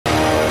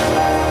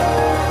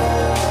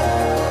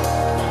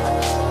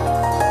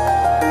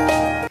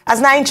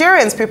As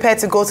Nigerians prepare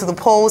to go to the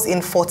polls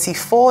in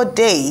 44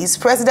 days,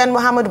 President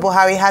Muhammadu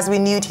Buhari has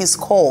renewed his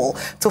call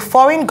to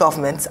foreign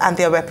governments and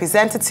their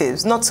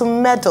representatives not to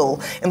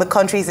meddle in the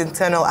country's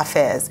internal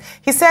affairs.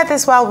 He said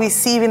this while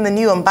receiving the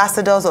new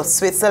ambassadors of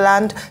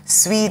Switzerland,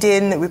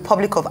 Sweden,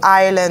 Republic of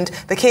Ireland,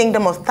 the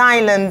Kingdom of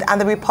Thailand, and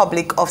the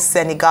Republic of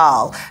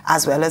Senegal,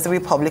 as well as the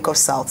Republic of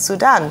South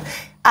Sudan.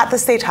 At the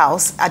State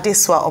House,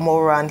 Adesua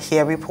Omoran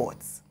here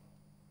reports.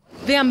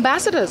 The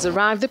ambassadors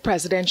arrived at the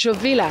presidential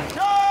villa.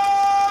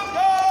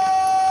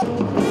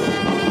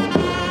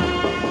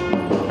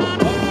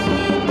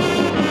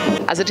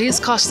 As it is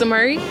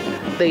customary,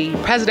 the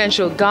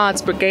Presidential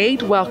Guards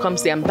Brigade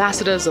welcomes the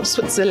ambassadors of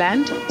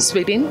Switzerland,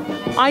 Sweden,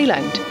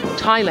 Ireland,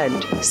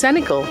 Thailand,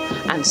 Senegal,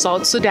 and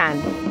South Sudan.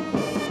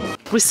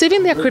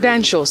 Receiving their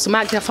credentials to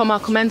mark their formal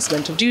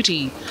commencement of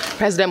duty,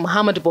 President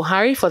Muhammadu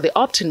Buhari, for the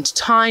opportune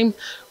time,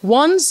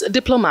 warns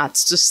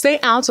diplomats to stay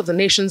out of the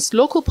nation's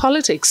local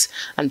politics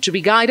and to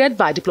be guided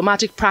by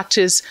diplomatic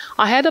practice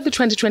ahead of the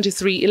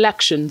 2023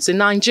 elections in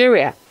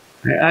Nigeria.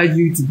 I urge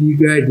you to be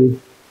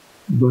guided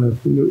by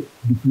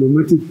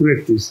diplomatic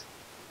practice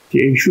to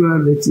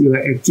ensure that your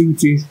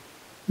activities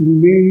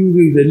remain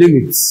within the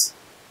limits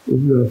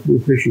of your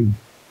profession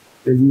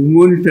as you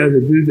monitor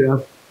the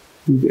build-up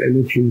to the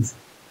elections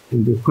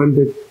and the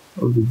conduct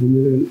of the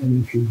general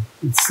election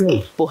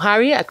itself.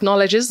 Buhari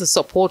acknowledges the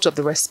support of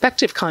the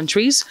respective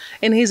countries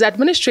in his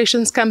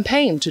administration's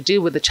campaign to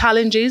deal with the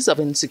challenges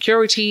of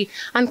insecurity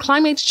and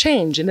climate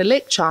change in the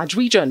Lake Chad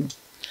region.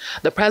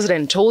 The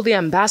president told the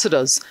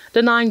ambassadors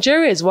that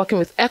Nigeria is working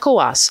with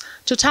ECOWAS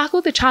to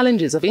tackle the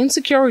challenges of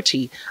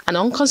insecurity and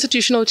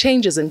unconstitutional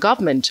changes in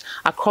government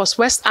across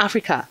West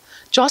Africa,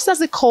 just as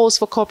it calls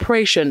for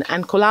cooperation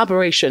and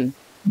collaboration.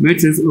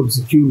 Matters of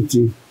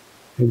security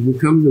have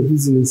become the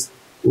business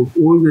of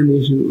all the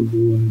nations of the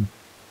world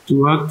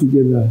to work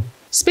together.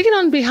 Speaking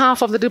on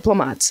behalf of the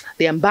diplomats,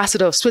 the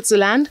ambassador of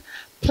Switzerland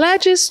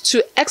pledges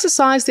to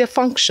exercise their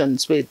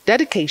functions with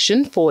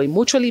dedication for a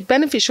mutually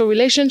beneficial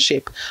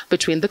relationship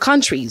between the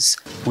countries.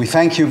 We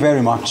thank you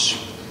very much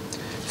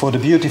for the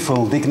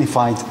beautiful,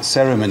 dignified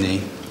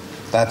ceremony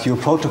that your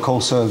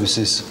protocol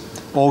services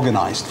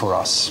organized for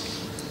us.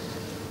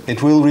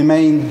 It will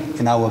remain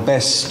in our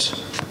best,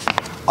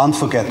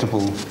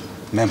 unforgettable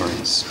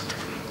memories.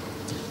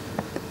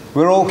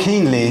 We're all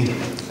keenly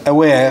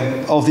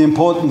aware of the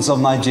importance of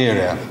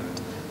Nigeria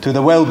to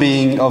the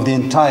well-being of the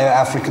entire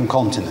African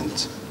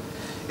continent,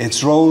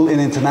 its role in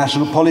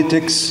international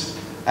politics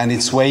and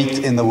its weight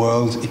in the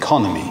world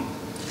economy.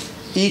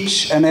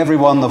 Each and every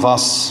one of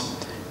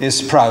us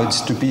is proud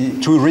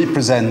to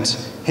represent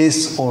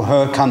his or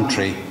her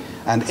country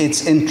and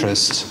its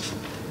interest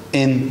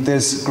in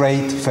this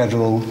great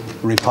federal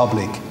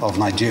republic of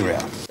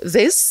Nigeria.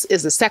 This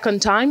is the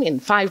second time in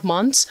 5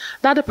 months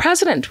that the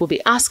president will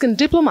be asking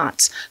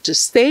diplomats to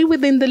stay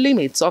within the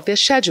limits of their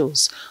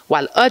schedules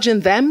while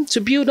urging them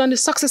to build on the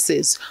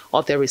successes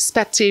of their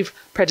respective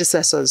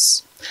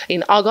predecessors.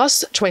 In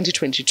August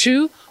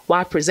 2022,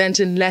 while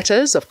presenting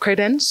letters of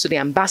credence to the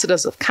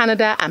ambassadors of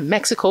Canada and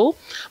Mexico,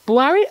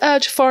 Buhari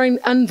urged foreign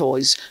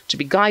envoys to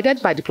be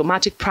guided by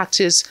diplomatic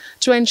practice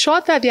to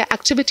ensure that their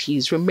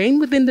activities remain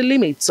within the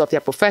limits of their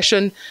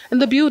profession in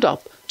the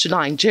build-up to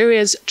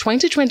Nigeria's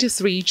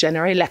 2023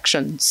 general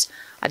elections.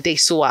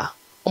 Adesua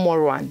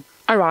Omoran,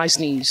 Arise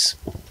News.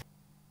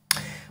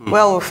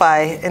 Well,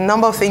 Rufai, a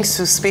number of things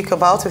to speak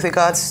about with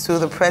regards to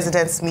the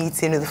president's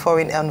meeting with the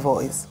foreign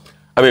envoys.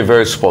 I mean,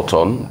 very spot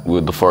on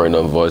with the foreign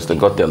envoys. They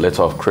got their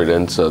letter of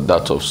credence,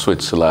 that of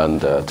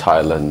Switzerland,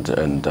 Thailand,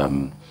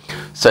 and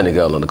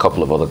Senegal, and a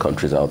couple of other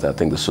countries out there. I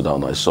think the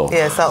Sudan I saw.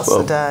 Yeah, South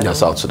Sudan. Yeah,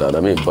 South Sudan. I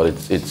mean, but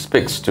it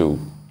speaks to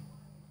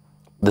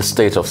the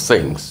state of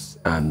things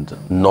and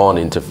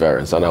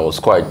non-interference. And I was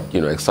quite,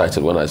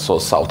 excited when I saw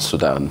South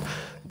Sudan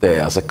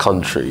there as a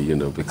country,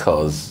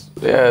 because,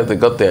 yeah, they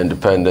got their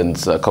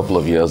independence a couple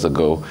of years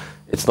ago.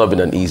 It's not been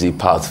an easy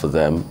path for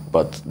them,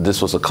 but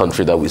this was a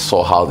country that we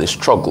saw how they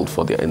struggled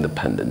for their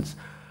independence.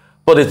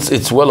 But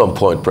it's well on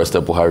point,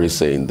 President Buhari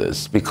saying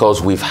this,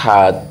 because we've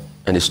had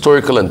an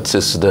historical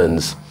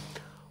antecedent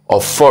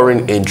of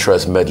foreign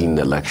interest meddling in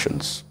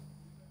elections.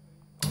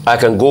 I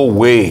can go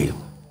way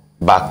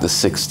back the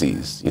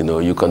 60s.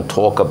 You can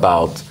talk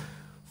about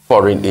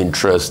foreign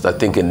interest. I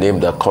think a name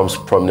that comes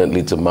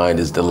prominently to mind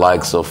is the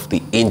likes of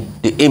the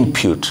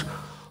impute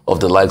of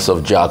the likes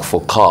of Jack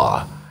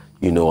Foucault,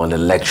 on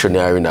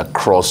electioneering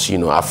across,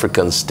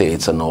 African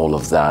states and all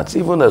of that.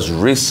 Even as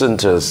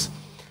recent as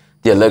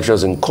the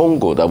elections in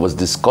Congo, that was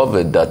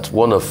discovered that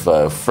one of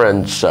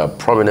French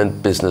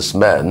prominent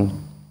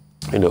businessmen,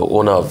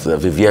 owner of the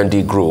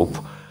Vivendi Group,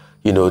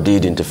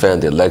 did interfere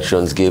in the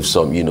elections, gave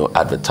some,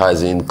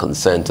 advertising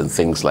consent and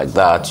things like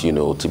that,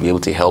 to be able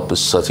to help a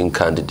certain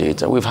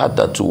candidate. And we've had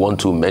that one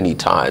too many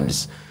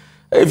times.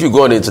 If you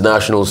go on the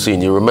international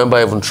scene, you remember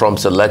even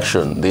Trump's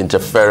election, the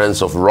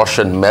interference of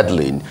Russian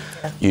meddling,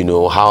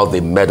 how they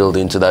meddled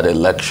into that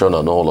election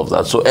and all of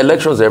that. So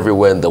elections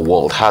everywhere in the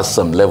world has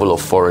some level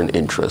of foreign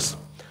interest.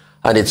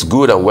 And it's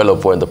good and well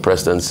upon the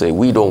president say,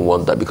 we don't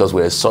want that because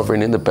we're a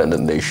sovereign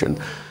independent nation.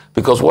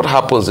 Because what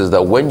happens is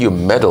that when you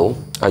meddle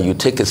and you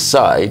take a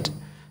side,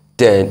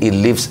 then it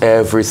leaves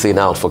everything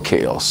out for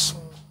chaos.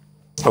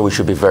 And we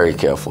should be very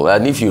careful.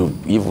 And if you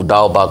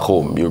dial back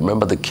home, you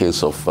remember the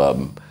case of,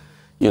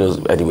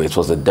 anyway, it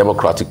was a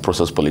democratic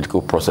process,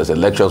 political process.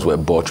 Elections were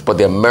botched. But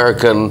the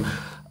American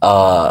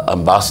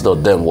ambassador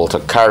then, Walter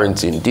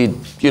Carrington, did,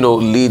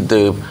 lead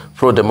the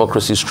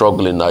pro-democracy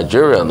struggle in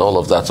Nigeria and all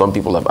of that. Some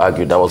people have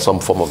argued that was some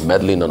form of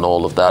meddling and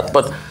all of that.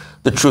 But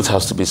the truth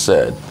has to be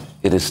said.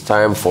 It is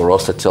time for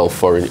us to tell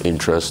foreign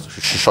interests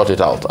to shut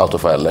it out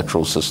of our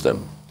electoral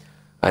system.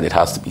 And it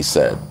has to be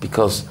said.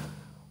 Because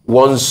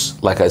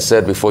once, like I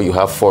said before, you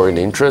have foreign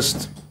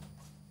interest,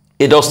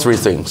 it does three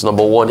things.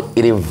 Number one,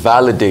 it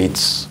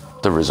invalidates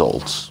the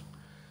results.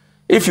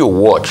 If you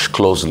watch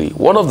closely,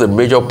 one of the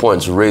major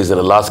points raised in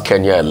the last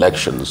Kenya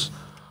elections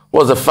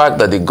was the fact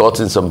that they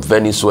got in some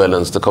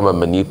Venezuelans to come and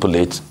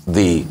manipulate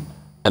the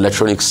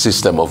electronic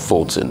system of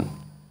voting.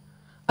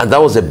 And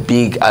that was a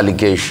big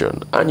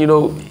allegation. And,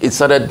 it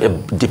started a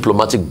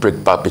diplomatic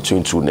breakback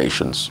between two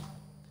nations.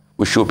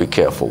 We should be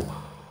careful.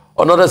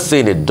 Another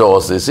thing it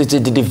does is it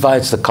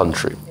divides the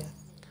country.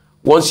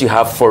 Once you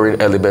have foreign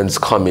elements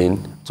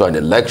coming to an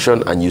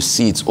election and you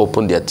see it's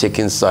open, they're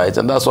taking sides.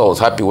 And that's why I was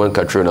happy when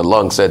Katrina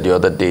Long said the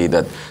other day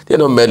that they're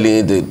not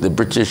meddling. The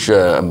British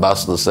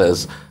ambassador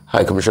says,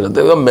 High Commissioner,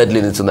 they're not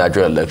meddling into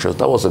Nigerian elections.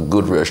 That was a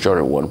good,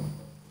 reassuring one.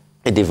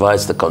 It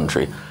divides the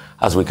country.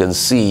 As we can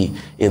see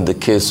in the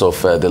case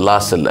of the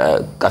last,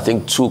 I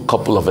think,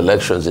 couple of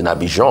elections in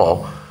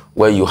Abidjan,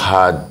 where you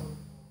had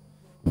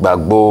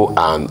Gbagbo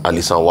and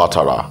Alassane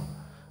Ouattara.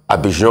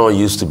 Abidjan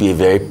used to be a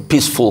very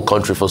peaceful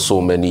country for so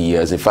many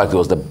years. In fact, it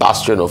was the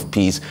bastion of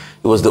peace.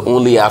 It was the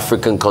only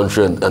African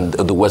country and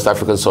the West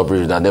African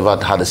sub-region that never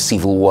had a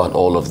civil war and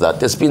all of that.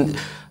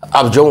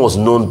 Abidjan was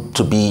known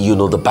to be,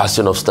 the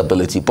bastion of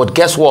stability. But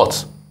guess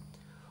what?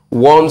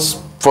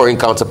 Once foreign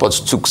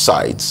counterparts took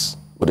sides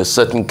with a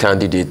certain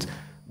candidate,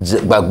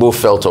 Gbagbo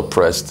felt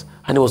oppressed,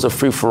 and it was a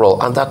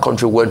free-for-all. And that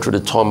country went through the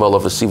turmoil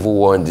of a civil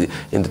war in the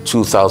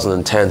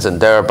 2010s and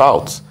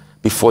thereabouts,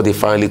 before they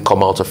finally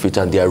come out of it,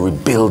 and they are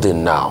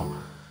rebuilding now.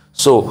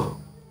 So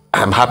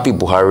I'm happy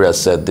Buhari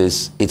has said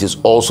this. It is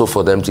also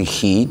for them to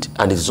heed,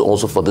 and it is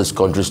also for these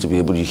countries to be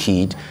able to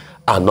heed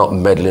and not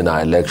meddle in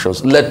our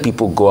elections. Let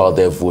people go out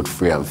there, vote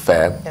free and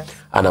fair. Yeah.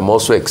 And I'm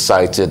also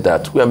excited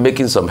that we are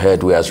making some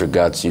headway as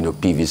regards,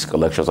 PVC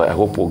elections. I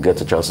hope we'll get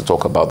a chance to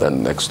talk about that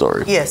in the next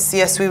story.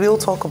 Yes, we will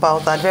talk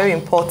about that. Very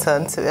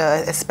important,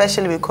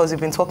 especially because we've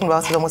been talking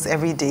about it almost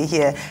every day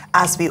here,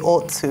 as we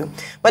ought to.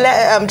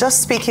 But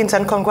just speaking,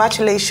 and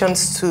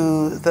congratulations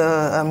to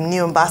the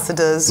new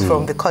ambassadors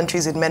from the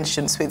countries you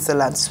mentioned,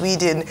 Switzerland,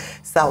 Sweden,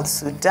 South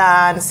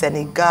Sudan,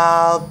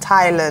 Senegal,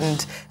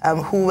 Thailand,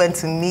 who went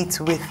to meet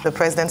with the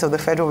President of the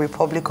Federal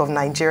Republic of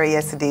Nigeria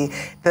yesterday,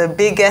 the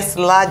biggest,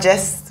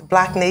 largest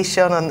black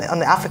nation on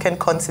the African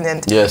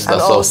continent, yes, and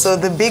also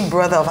the big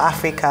brother of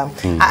Africa.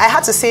 I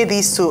had to say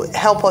these to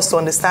help us to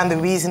understand the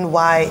reason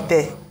why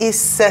there is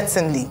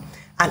certainly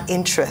an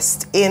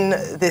interest in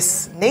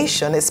this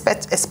nation,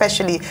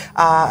 especially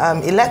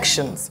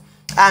elections.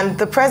 And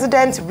the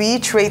president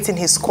reiterating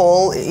his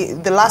call,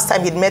 the last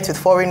time he'd met with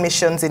foreign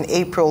missions in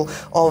April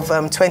of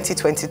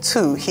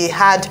 2022, he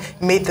had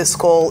made this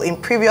call in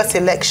previous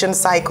election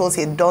cycles.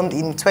 He had done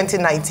in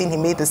 2019, he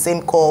made the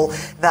same call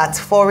that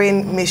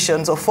foreign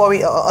missions or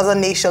other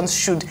nations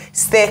should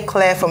stay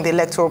clear from the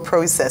electoral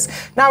process.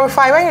 Now,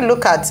 when you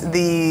look at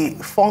the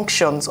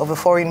functions of a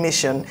foreign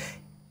mission,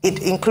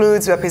 it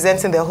includes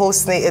representing their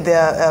host nation,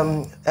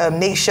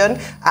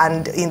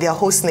 and in their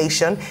host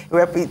nation,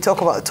 we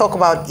talk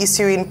about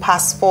issuing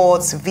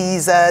passports,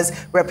 visas,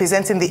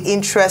 representing the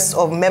interests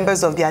of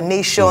members of their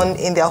nation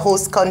in their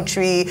host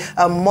country,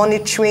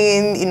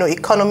 monitoring,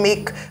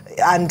 economic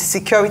and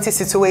security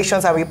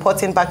situations, and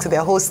reporting back to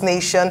their host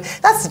nation.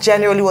 That's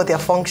generally what their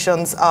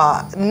functions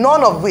are.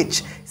 None of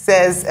which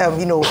says,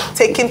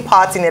 taking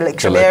part in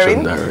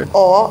electioneering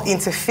or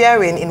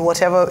interfering in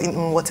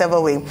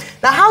whatever way.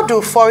 Now, how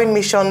do foreign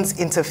missions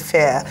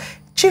interfere?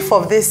 Chief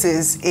of this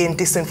is in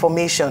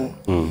disinformation.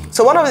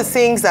 So one of the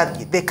things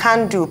that they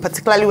can do,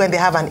 particularly when they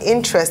have an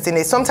interest in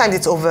it, sometimes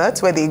it's overt,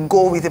 where they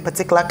go with a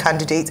particular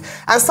candidate,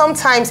 and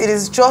sometimes it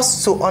is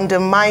just to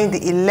undermine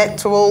the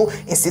electoral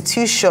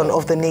institution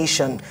of the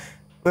nation.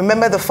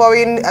 Remember the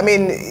foreign,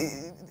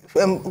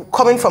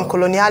 coming from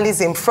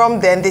colonialism, from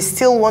then they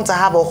still want to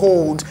have a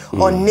hold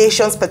on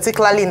nations,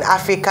 particularly in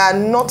Africa,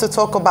 not to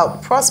talk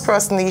about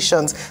prosperous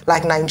nations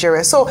like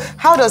Nigeria. So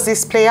how does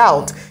this play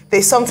out?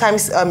 They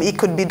sometimes, it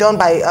could be done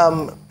by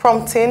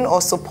prompting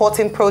or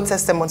supporting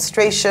protest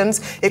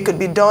demonstrations. It could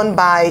be done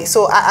by,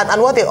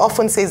 and what they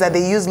often say is that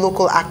they use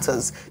local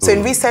actors. So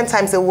in recent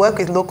times, they work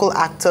with local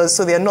actors,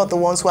 so they're not the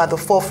ones who are at the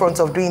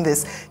forefront of doing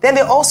this. Then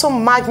they also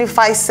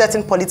magnify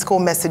certain political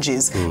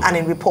messages and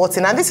in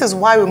reporting. And this is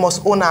why we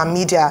must own our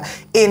media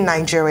in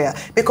Nigeria.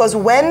 Because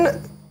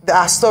when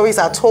our stories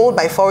are told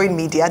by foreign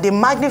media, they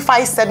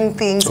magnify certain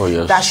things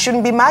that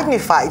shouldn't be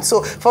magnified.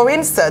 So, for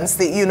instance,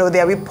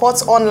 there are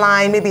reports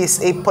online, maybe it's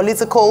a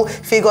political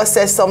figure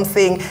says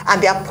something,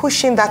 and they are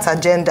pushing that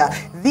agenda.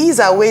 these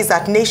are ways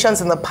that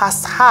nations in the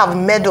past have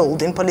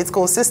meddled in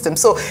political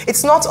systems. So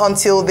it's not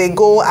until they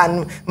go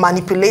and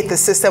manipulate the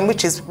system,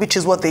 which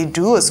is what they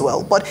do as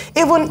well. But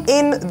even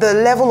in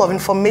the level of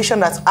information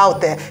that's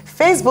out there,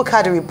 Facebook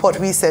had a report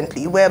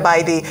recently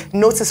whereby they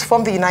noticed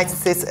from the United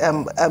States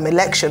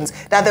elections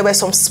that there were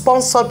some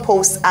sponsored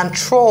posts and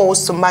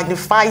trolls to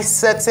magnify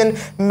certain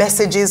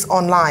messages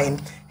online.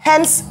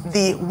 Hence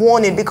the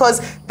warning, because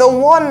the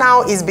war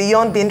now is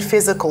beyond being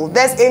physical.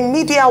 There's a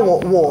media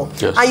war.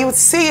 Yes. And you would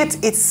see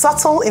it's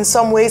subtle in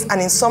some ways, and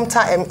in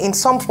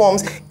some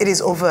forms it is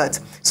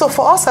overt. So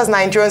for us as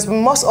Nigerians, we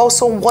must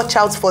also watch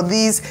out for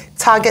these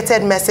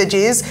targeted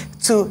messages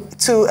to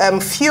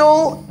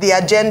fuel the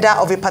agenda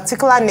of a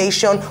particular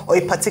nation or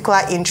a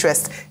particular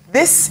interest.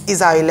 This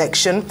is our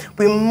election.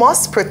 We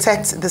must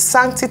protect the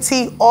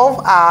sanctity of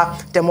our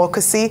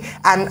democracy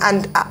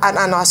and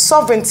our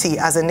sovereignty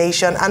as a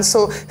nation. And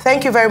so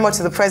thank you very much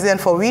to the President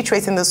for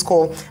reiterating this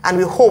call. And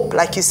we hope,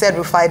 like you said,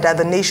 Rufai, that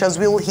the nations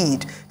will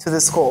heed to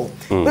this call.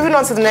 Moving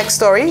on to the next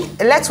story.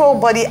 Electoral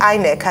body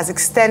INEC has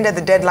extended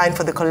the deadline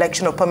for the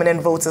collection of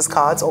permanent voters'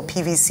 cards, or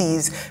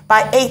PVCs,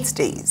 by 8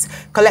 days.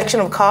 Collection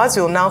of cards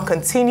will now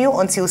continue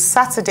until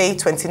Saturday,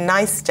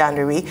 29th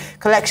January.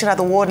 Collection at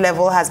the ward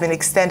level has been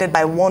extended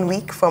by 1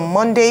 week from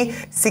Monday,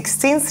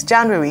 16th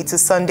January to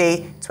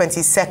Sunday,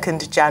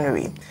 22nd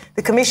January.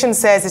 The Commission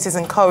says it is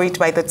encouraged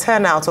by the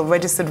turnout of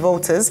registered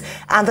voters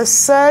and the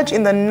surge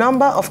in the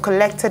number of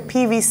collected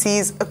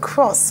PVCs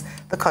across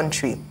the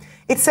country.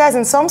 It says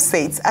in some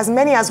states, as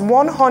many as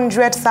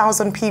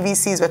 100,000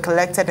 PVCs were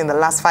collected in the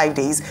last 5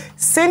 days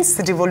since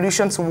the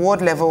devolution to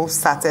ward level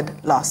started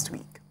last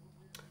week.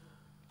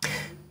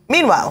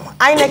 Meanwhile,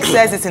 INEC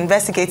says it's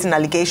investigating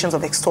allegations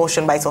of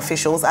extortion by its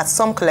officials at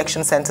some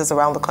collection centers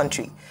around the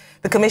country.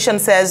 The Commission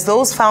says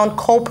those found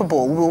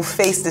culpable will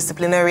face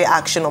disciplinary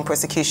action on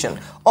prosecution.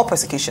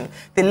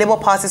 The Labour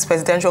Party's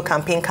Presidential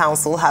Campaign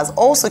Council has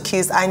also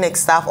accused INEC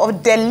staff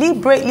of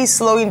deliberately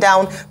slowing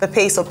down the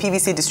pace of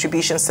PVC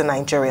distributions to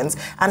Nigerians.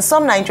 And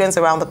some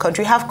Nigerians around the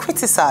country have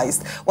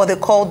criticized what they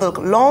call the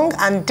long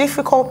and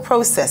difficult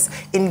process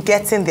in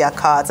getting their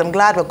cards. I'm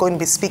glad we're going to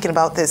be speaking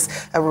about this,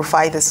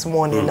 Rufai, this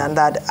morning, and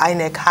that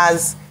INEC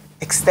has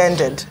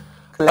extended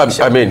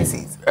collection of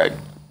PVCs.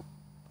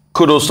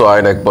 Kudos to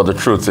INEC, but the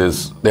truth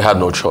is they had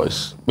no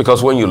choice.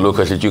 Because when you look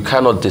at it, you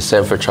cannot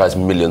disenfranchise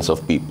millions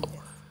of people.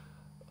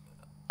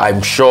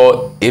 I'm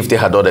sure if they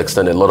had not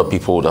extended, a lot of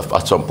people would have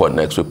at some point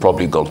next week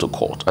probably gone to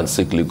court and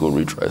seek legal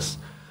redress.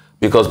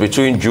 Because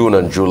between June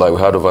and July, we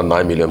had over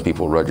 9 million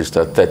people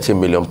registered, 13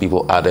 million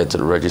people added to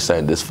the register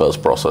in this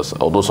first process,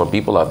 although some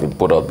people have been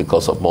put out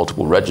because of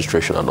multiple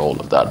registration and all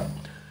of that.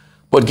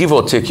 But give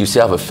or take, you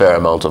still have a fair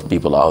amount of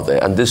people out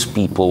there, and these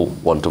people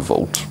want to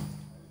vote.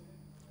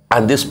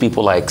 And these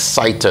people are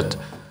excited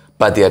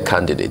by their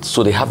candidates,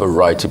 so they have a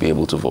right to be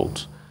able to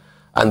vote.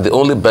 And the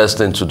only best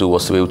thing to do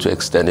was to be able to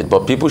extend it.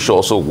 But people should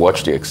also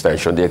watch the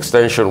extension. The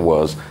extension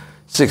was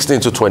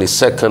 16th to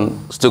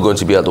 22nd, still going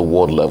to be at the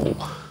ward level.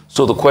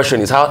 So the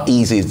question is, how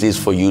easy is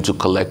this for you to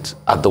collect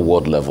at the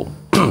ward level?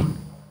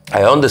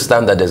 I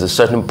understand that there's a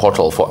certain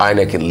portal for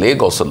INEC in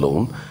Lagos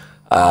alone,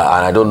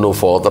 and I don't know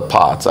for other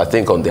parts. I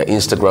think on their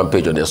Instagram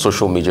page, on their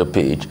social media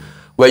page,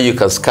 where you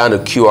can scan a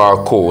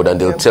QR code and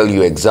they'll tell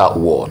you exact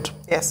ward.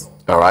 Yes.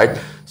 All right?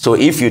 So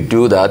if you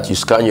do that, you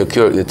scan your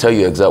QR, they'll tell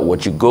you exact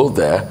what you go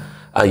there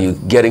and you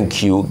get in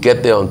queue,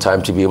 get there on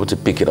time to be able to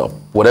pick it up.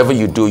 Whatever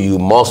you do, you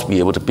must be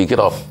able to pick it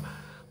up.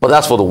 But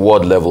that's for the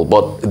ward level.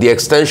 But the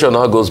extension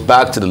now goes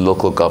back to the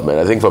local government.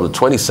 I think from the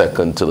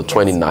 22nd to the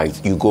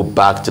 29th, you go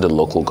back to the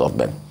local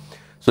government.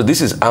 So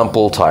this is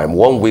ample time,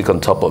 1 week on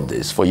top of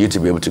this, for you to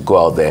be able to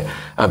go out there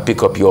and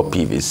pick up your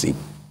PVC.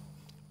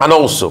 And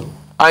also,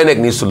 INEC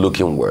needs to look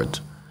inward.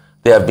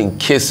 There have been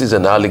cases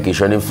and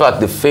allegations. In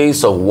fact, the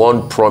face of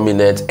one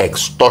prominent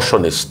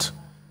extortionist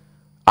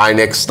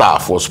INEC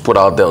staff was put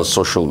out there on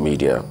social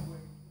media.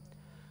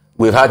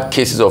 We've had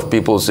cases of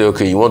people say,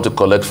 okay, you want to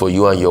collect for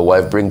you and your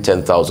wife, bring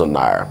 10,000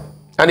 naira.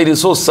 And it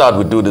is so sad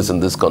we do this in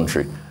this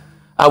country.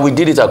 And we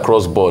did it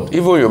across board.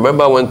 Even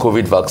remember when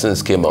COVID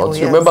vaccines came out?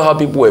 You remember how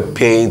people were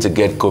paying to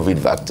get COVID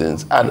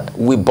vaccines? And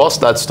we bust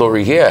that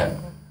story here.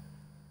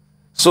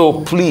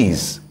 So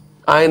please,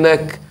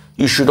 INEC,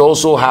 you should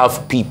also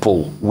have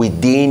people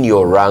within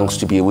your ranks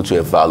to be able to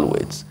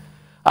evaluate.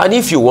 And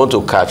if you want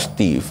to catch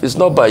thief, it's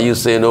not by you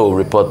saying, oh,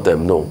 report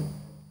them. No.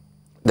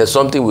 There's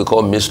something we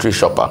call mystery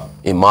shopper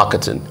in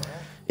marketing.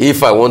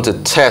 If I want to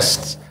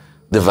test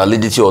the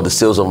validity or the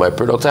sales of my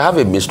product, I have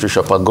a mystery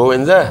shopper go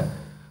in there.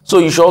 So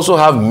you should also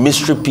have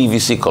mystery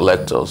PVC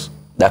collectors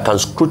that can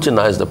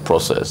scrutinize the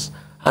process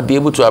and be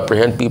able to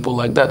apprehend people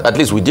like that. At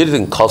least we did it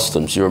in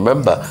customs. You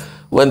remember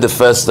when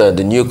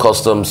the new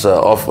customs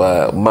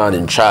man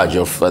in charge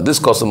of this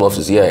custom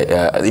office here,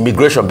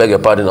 immigration, beg your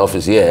pardon,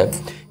 office here,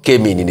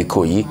 came in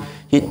Ikoyi.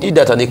 He did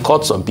that and he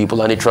caught some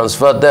people and he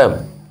transferred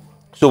them.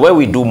 So when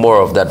we do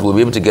more of that, we'll be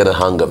able to get a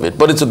hang of it.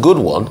 But it's a good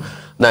one.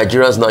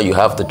 Nigerians, now you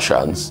have the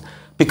chance,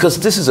 because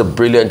this is a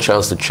brilliant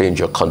chance to change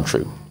your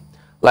country.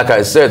 Like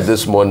I said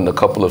this morning, a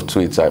couple of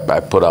tweets I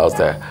put out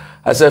there,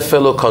 I said,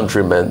 fellow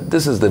countrymen,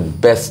 this is the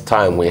best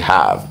time we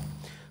have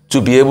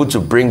to be able to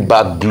bring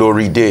back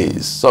glory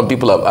days. Some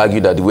people have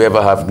argued that do we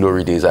ever have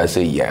glory days? I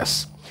say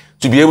yes.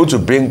 To be able to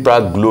bring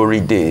back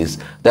glory days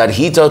that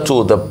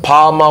hitherto the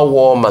palmer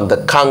worm and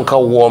the canker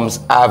worms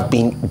have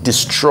been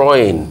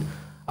destroying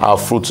our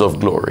fruits of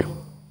glory.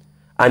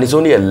 And it's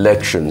only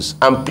elections.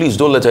 And please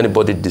don't let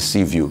anybody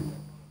deceive you.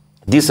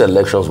 These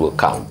elections will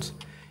count.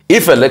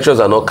 If elections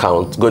are not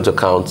going to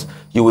count,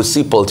 you will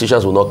see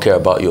politicians will not care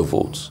about your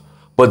votes.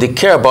 But they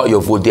care about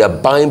your vote. They are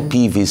buying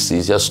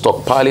PVCs, they are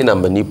stockpiling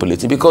and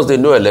manipulating because they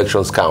know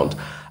elections count.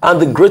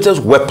 And the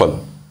greatest weapon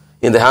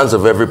in the hands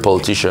of every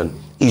politician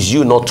is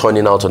you not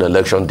turning out on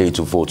election day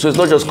to vote. So it's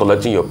not just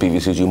collecting your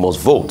PVCs, you must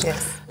vote.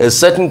 Yes. A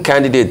certain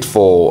candidate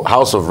for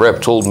House of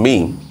Rep told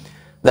me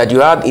that you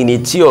had in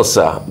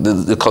Etiosa,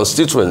 the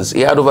constituents,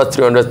 he had over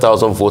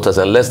 300,000 voters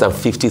and less than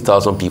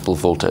 50,000 people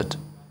voted.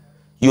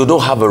 You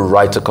don't have a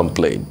right to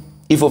complain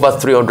if over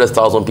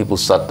 300,000 people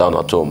sat down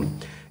at home.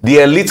 The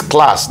elite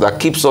class that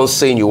keeps on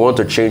saying you want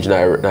to change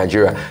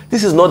Nigeria,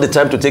 this is not the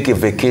time to take a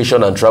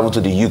vacation and travel to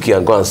the UK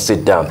and go and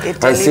sit down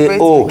and say,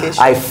 oh,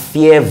 vacation. I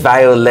fear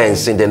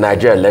violence in the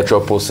Nigeria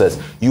electoral process.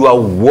 You are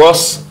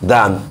worse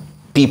than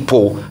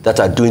people that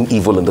are doing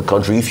evil in the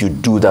country. If you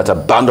do that,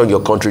 abandon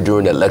your country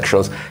during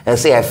elections and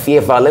say, I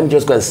fear violence, let me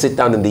just go and sit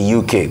down in the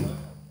UK.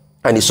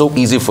 And it's so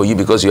easy for you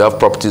because you have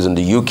properties in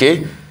the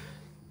UK.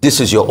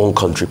 This is your own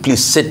country.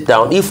 Please sit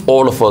down. If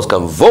all of us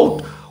can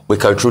vote, we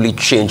can truly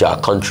change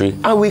our country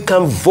and we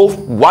can vote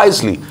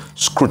wisely,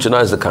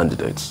 scrutinize the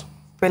candidates.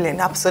 Brilliant,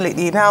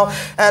 absolutely. Now,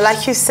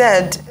 like you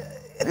said,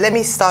 let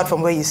me start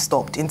from where you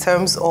stopped in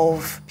terms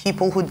of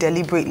people who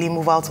deliberately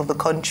move out of the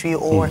country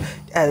or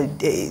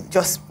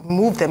just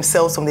move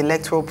themselves from the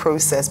electoral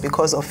process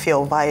because of fear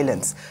of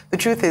violence. The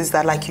truth is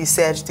that, like you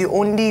said,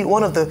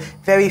 one of the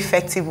very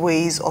effective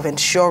ways of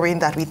ensuring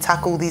that we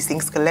tackle these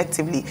things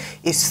collectively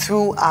is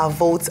through our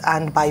votes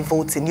and by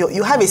voting.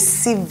 You have a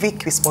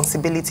civic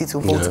responsibility to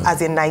vote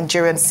as a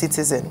Nigerian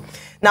citizen.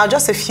 Now,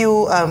 just a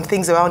few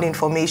things around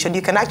information.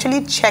 You can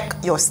actually check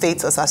your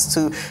status as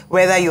to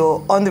whether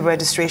you're on the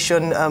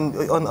registration on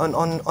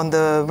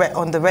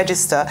the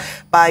register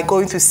by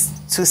going to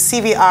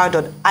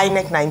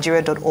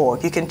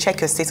cvr.inecnigeria.org. You can check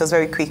your status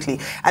very quickly.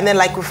 And then,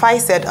 like Rufai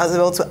said as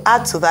well, to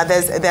add to that,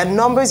 there are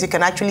numbers you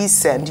can actually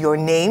send, your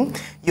name,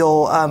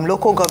 your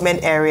local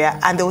government area,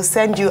 and they will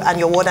send you, and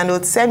your ward, and they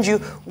will send you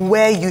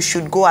where you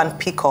should go and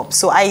pick up.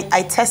 So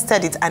I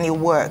tested it and it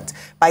worked.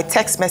 By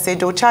text message,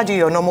 they'll charge you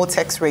your normal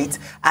text rate,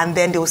 and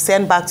then they'll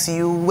send back to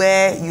you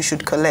where you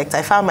should collect.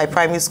 I found my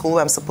primary school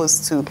where I'm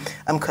supposed to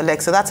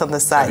collect, so that's on the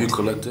side. Have you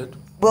collected?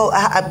 Well,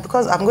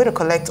 because I'm going to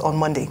collect on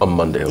Monday. On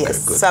Monday, okay,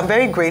 yes. Good. So I'm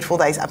very grateful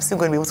that I'm still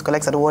going to be able to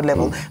collect at the ward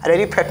level. I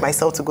already prepped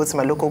myself to go to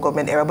my local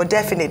government area, but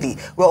definitely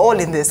we're all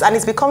in this, and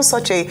it's become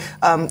such a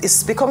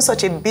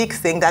big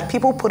thing that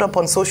people put up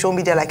on social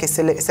media like a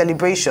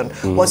celebration.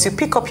 Once you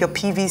pick up your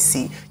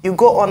PVC, you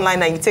go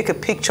online and you take a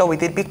picture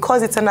with it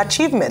because it's an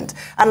achievement.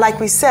 And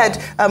like we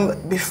said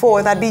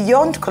before, that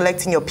beyond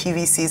collecting your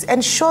PVCs,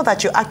 ensure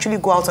that you actually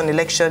go out on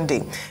election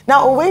day.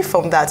 Now, away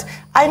from that,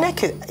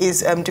 INEC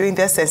is doing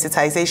their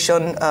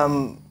sensitization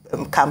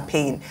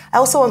campaign. I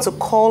also want to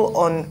call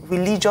on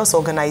religious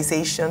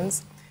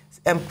organizations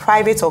and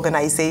private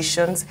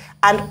organizations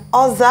and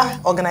other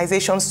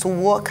organizations to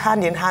work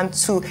hand in hand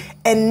to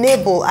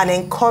enable and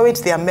encourage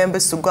their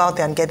members to go out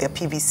there and get their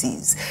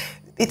PVCs.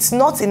 It's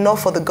not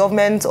enough for the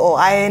government or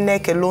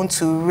INEC alone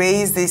to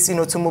raise this,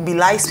 to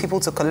mobilize people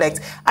to collect.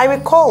 I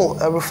recall,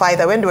 Rufai,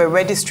 that when they were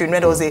registering,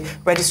 when there was a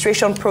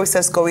registration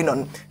process going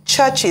on,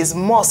 churches,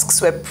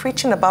 mosques were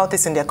preaching about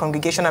this in their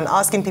congregation and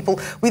asking people,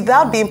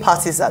 without being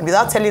partisan,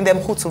 without telling them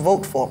who to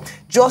vote for,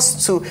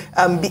 just to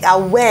be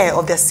aware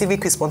of their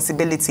civic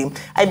responsibility.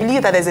 I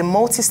believe that there's a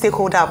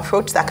multi-stakeholder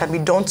approach that can be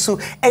done to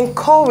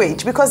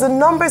encourage, because the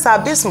numbers are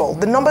abysmal.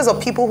 The numbers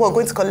of people who are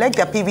going to collect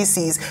their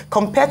PVCs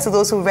compared to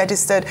those who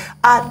registered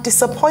are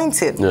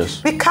disappointing.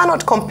 Yes. We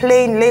cannot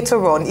complain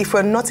later on if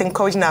we're not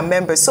encouraging our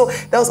members. So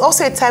there was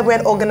also a time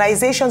when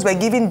organizations were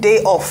giving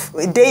days off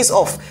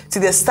to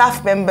their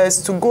staff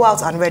members to go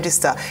out and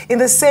register. In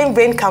the same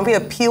vein, can we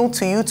appeal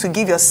to you to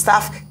give your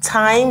staff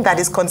time that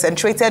is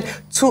concentrated,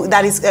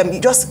 that is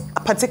just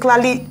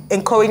particularly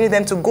encouraging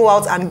them to go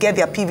out and get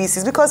their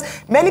PVCs? Because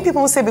many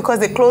people will say because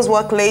they close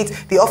work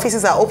late, the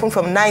offices are open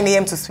from 9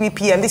 a.m. to 3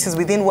 p.m. This is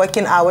within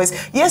working hours.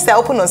 Yes, they're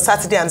open on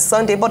Saturday and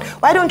Sunday, but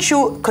why don't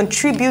you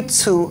contribute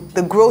to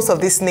the growth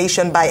of this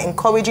nation by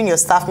encouraging your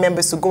staff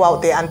members to go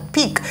out there and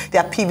pick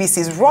their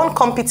PVCs, run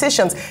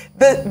competitions?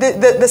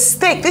 The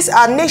stake,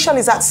 our nation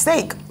is at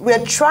stake.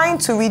 We're trying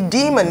to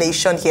redeem a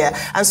nation here.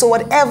 And so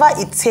whatever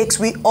it takes,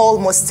 we all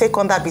must take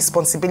on that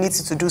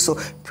responsibility to do so.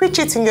 Preach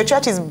it in your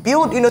churches,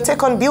 build,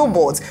 take on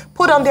billboards,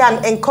 put on there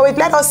and encourage.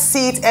 Let us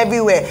see it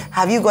everywhere.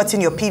 Have you gotten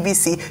your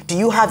PVC? Do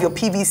you have your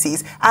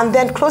PVCs? And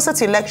then closer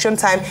to election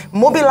time,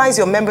 mobilize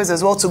your members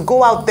as well to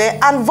go out there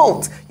and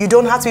vote. You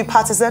don't have to be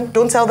partisan.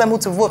 Don't tell them who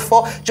to vote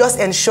for. Just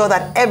ensure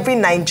that every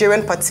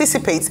Nigerian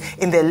participates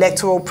in the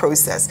electoral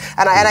process.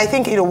 And I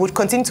think, we'll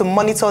continue to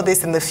monitor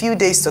this in the few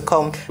days to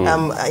come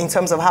in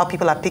terms of how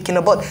people are picking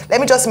up. But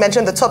let me just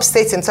mention the top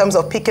states in terms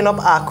of picking up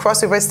are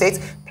Cross River State,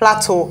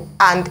 Plateau,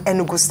 and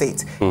Enugu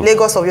State.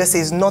 Lagos, obviously,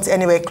 is not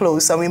anywhere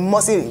close. And we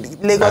must see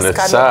Lagos. And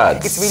it's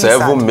sad. It's really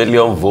 7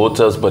 million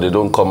voters, but they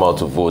don't come out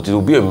to vote. It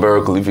will be a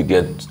miracle if you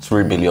get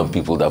 3 million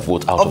people that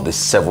vote out of the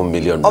 7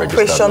 million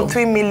registered. Operation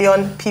 3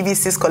 million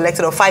PVCs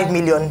collected, or 5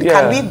 million.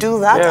 Can we do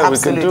that? Yeah,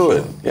 absolutely. we can do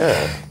it.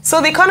 Yeah. So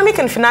the Economic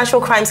and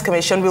Financial Crimes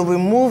Commission will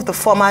remove the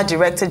former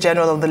Director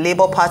General of the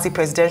Labour Party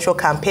Presidential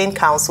Campaign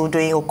Council,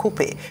 Doyin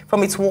Okupe,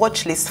 from its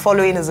watch list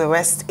following his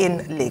arrest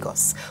in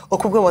Lagos.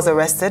 Okupe was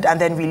arrested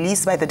and then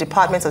released by the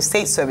Department of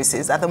State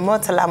Services at the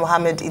Murtala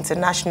Mohammed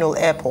International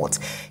Airport.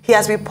 He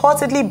has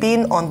reportedly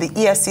been on the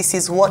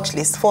EFCC's watch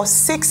list for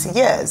 6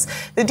 years.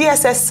 The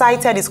DSS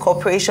cited his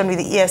cooperation with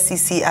the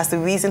EFCC as the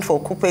reason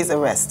for Okupe's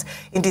arrest.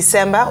 In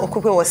December,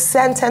 Okupe was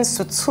sentenced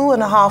to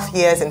 2.5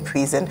 years in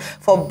prison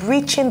for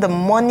breaching the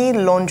Money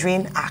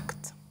Laundering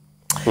Act.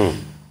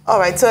 All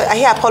right, so I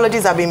hear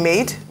apologies have been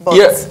made.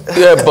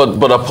 But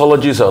but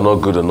apologies are not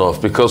good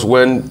enough, because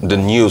when the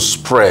news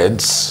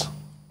spreads,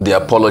 the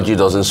apology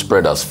doesn't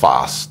spread as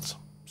fast.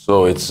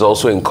 So it's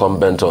also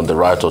incumbent on the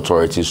right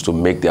authorities to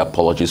make the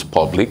apologies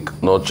public,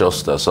 not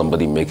just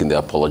somebody making the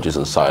apologies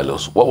in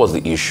silos. What was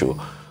the issue?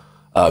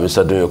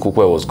 Mr. Doyin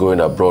Okupe was going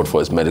abroad for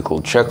his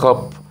medical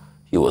checkup.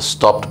 He was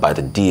stopped by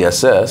the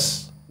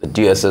DSS. The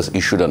DSS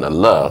issued an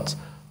alert.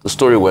 The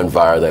story went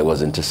viral that it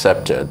was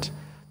intercepted.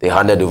 They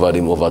handed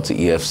him over to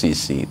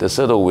EFCC. They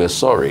said, oh, we're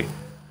sorry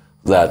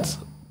that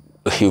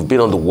you've been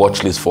on the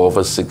watch list for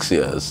over 6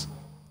 years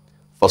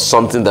for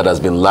something that has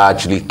been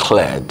largely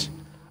cleared,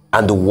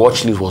 and the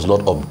watch list was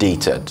not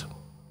updated.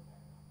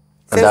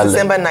 Since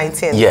December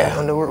 19th. Yeah,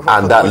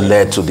 and that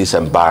led to this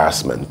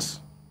embarrassment.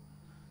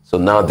 So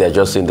now they're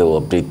just saying they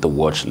will update the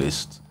watch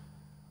list.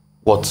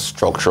 What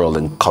structural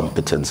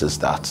incompetence is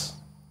that?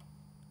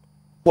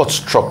 What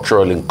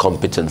structural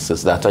incompetence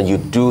is that? And you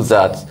do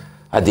that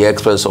at the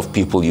expense of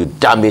people. You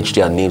damage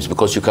their names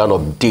because you can't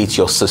update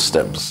your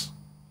systems.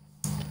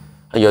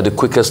 And you're the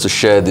quickest to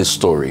share this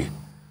story.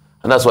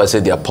 And that's why I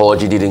said the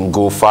apology didn't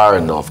go far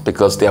enough,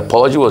 because the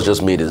apology was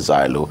just made in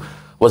silo.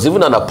 Was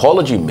even an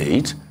apology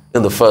made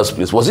in the first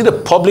place? Was it a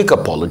public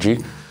apology?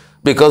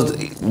 Because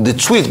the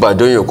tweet by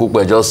Doyin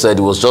Okupe just said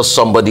it was just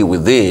somebody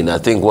within, I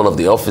think one of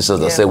the officers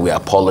that said we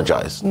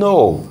apologize.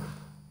 No.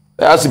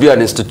 There has to be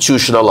an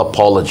institutional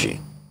apology.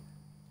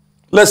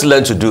 Let's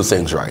learn to do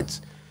things right.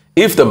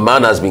 If the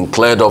man has been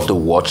cleared off the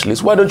watch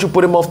list, why don't you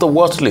put him off the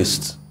watch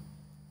list?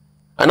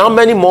 And how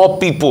many more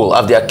people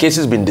have their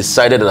cases been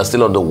decided and are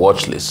still on the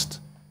watch list?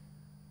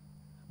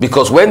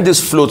 Because when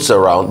this floats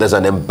around, there's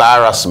an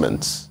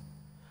embarrassment.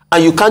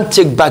 And you can't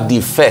take back the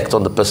effect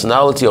on the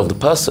personality of the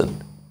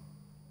person.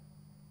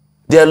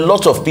 There are a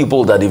lot of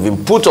people that have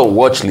been put on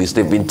watch list,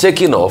 they've been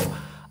taken off,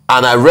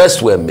 and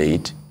arrests were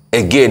made,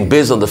 again,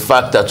 based on the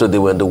fact that they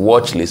were on the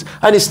watch list,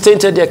 and it's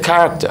tainted their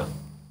character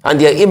and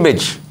their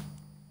image.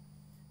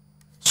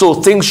 So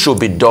things should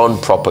be done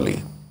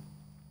properly.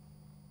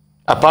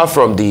 Apart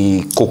from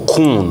the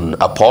cocoon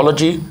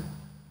apology,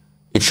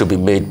 it should be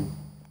made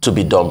to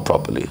be done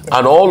properly.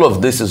 And all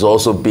of this is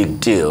also a big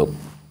deal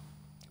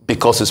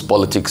because it's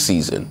politics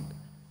season.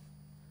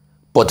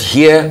 But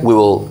here we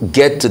will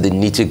get to the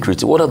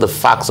nitty-gritty. What are the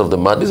facts of the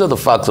matter? These are the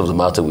facts of the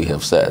matter we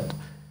have said.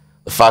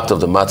 The fact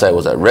of the matter, I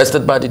was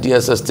arrested by the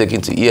DSS,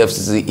 taken to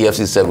EFCC.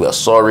 EFCC said, we are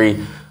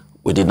sorry.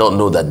 We did not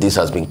know that this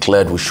has been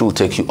cleared. We should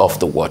take you off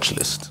the watch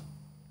list.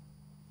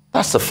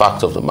 That's the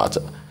fact of the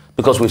matter.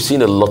 Because we've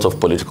seen a lot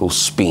of political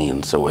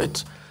spin to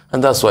it.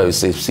 And that's why we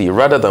say, see,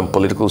 rather than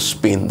political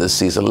spin this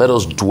season, let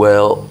us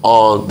dwell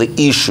on the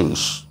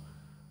issues.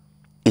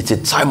 It's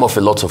a time of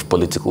a lot of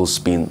political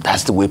spin.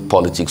 That's the way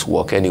politics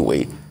work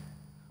anyway.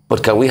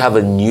 But can we have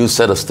a new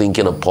set of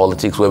thinking of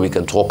politics where we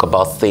can talk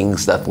about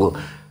things that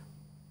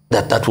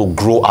will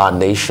grow our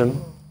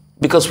nation?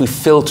 Because we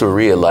fail to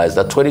realize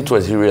that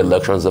 2023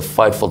 election is a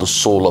fight for the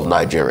soul of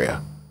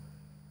Nigeria.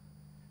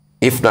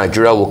 If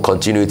Nigeria will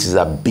continue its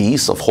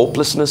abyss of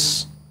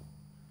hopelessness,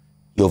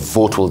 your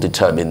vote will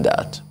determine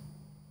that.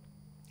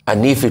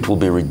 And if it will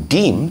be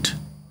redeemed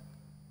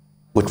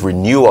with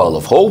renewal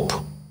of hope,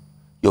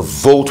 your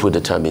vote will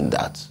determine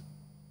that.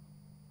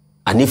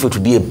 And if it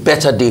will be a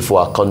better day for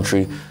our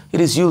country, it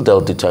is you that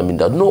will determine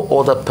that. No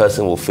other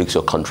person will fix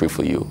your country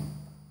for you.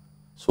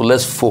 So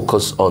let's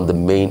focus on the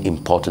main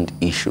important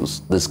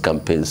issues this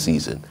campaign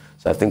season.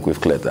 So I think we've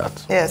cleared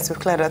that. Yes, we've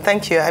cleared that.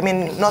 Thank you. I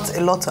mean, not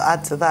a lot to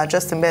add to that.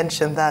 Just to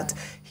mention that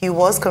he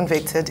was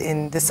convicted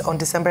on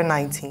December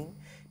 19.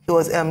 He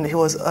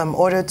was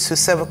ordered to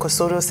serve a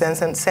custodial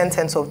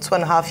sentence of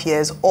 2.5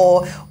 years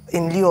or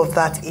in lieu of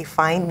that, a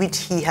fine, which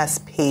he has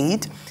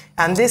paid.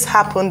 And this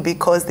happened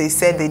because they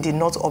said they did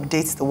not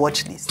update the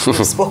watch list.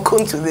 We've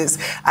spoken to this,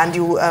 and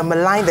you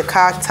malign the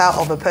character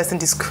of a person,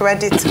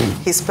 discredit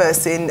his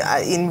person.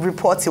 In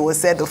reports, it was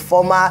said the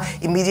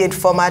immediate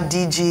former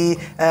DG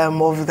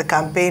of the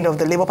campaign of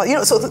the Labour Party.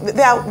 So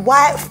there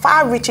are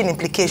far-reaching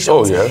implications.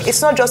 Oh, yes.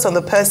 It's not just on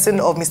the person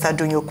of Mr.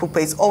 Dunyo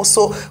Kupe. It's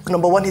also,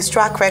 number one, his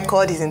track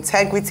record, his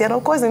integrity, and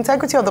of course, the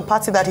integrity of the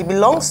party that he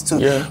belongs to.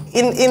 Yeah.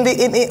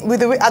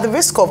 At the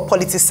risk of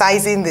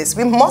politicizing this,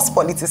 we must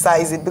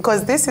politicize it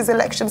because this is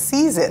election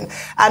season.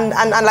 And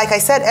like I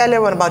said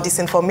earlier on about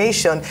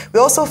disinformation, we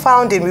also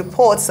found in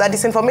reports that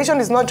disinformation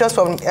is not just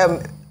from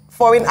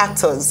foreign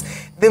actors.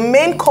 The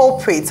main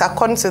culprits,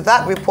 according to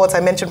that report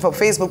I mentioned from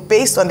Facebook,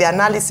 based on the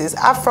analysis,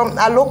 are from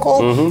our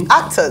local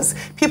actors,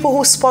 people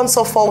who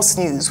sponsor false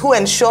news, who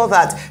ensure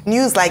that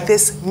news like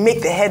this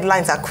make the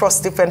headlines across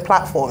different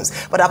platforms.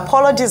 But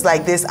apologies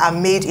like this are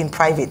made in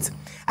private.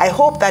 I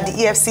hope that the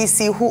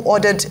EFCC,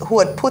 who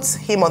had put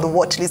him on the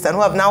watch list and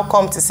who have now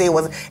come to say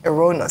was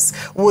erroneous,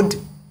 would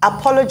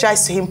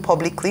apologize to him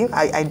publicly.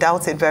 I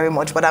doubt it very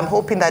much, but I'm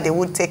hoping that they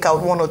would take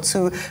out one or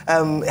two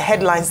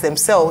headlines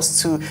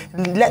themselves to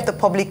let the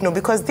public know,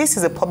 because this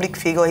is a public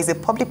figure, he's a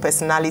public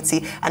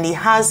personality, and he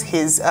has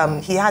his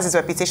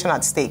reputation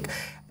at stake.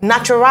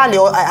 Naturally,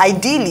 or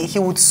ideally, he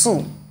would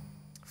sue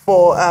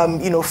for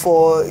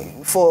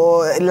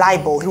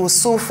libel. He will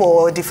sue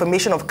for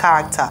defamation of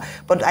character,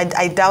 but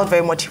I doubt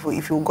very much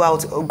if he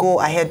will go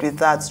ahead with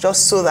that,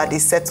 just so that they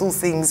settle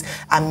things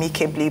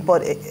amicably.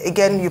 But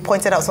again, you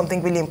pointed out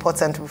something really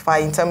important,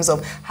 Rufai, in terms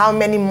of how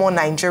many more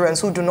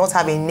Nigerians who do not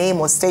have a name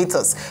or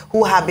status,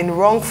 who have been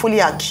wrongfully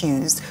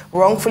accused,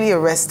 wrongfully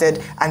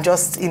arrested, and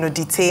just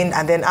detained,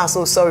 and then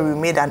also, sorry, we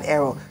made an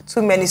error.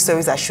 Too many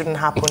stories that shouldn't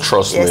happen.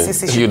 Trust me,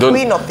 should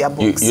clean up their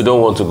books. You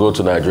don't want to go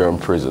to Nigerian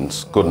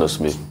prisons. Goodness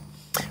me.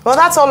 Well,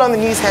 that's all on the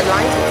news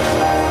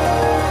headlines.